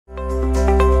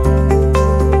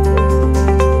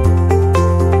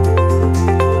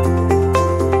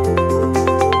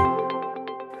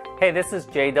Hey, this is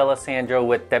Jay D'Alessandro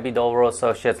with Debbie Dolro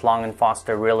Associates Long &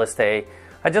 Foster Real Estate.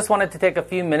 I just wanted to take a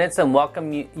few minutes and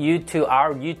welcome you to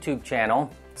our YouTube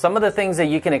channel. Some of the things that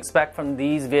you can expect from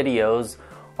these videos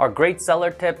are great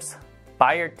seller tips,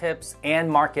 buyer tips,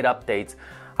 and market updates.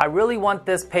 I really want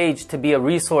this page to be a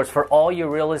resource for all your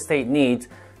real estate needs.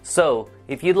 So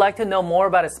if you'd like to know more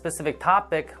about a specific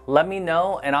topic, let me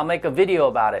know and I'll make a video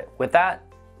about it. With that,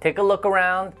 take a look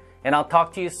around and I'll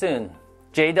talk to you soon.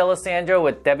 Jay D'Alessandro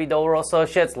with Debbie Dolro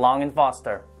Associates Long &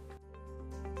 Foster.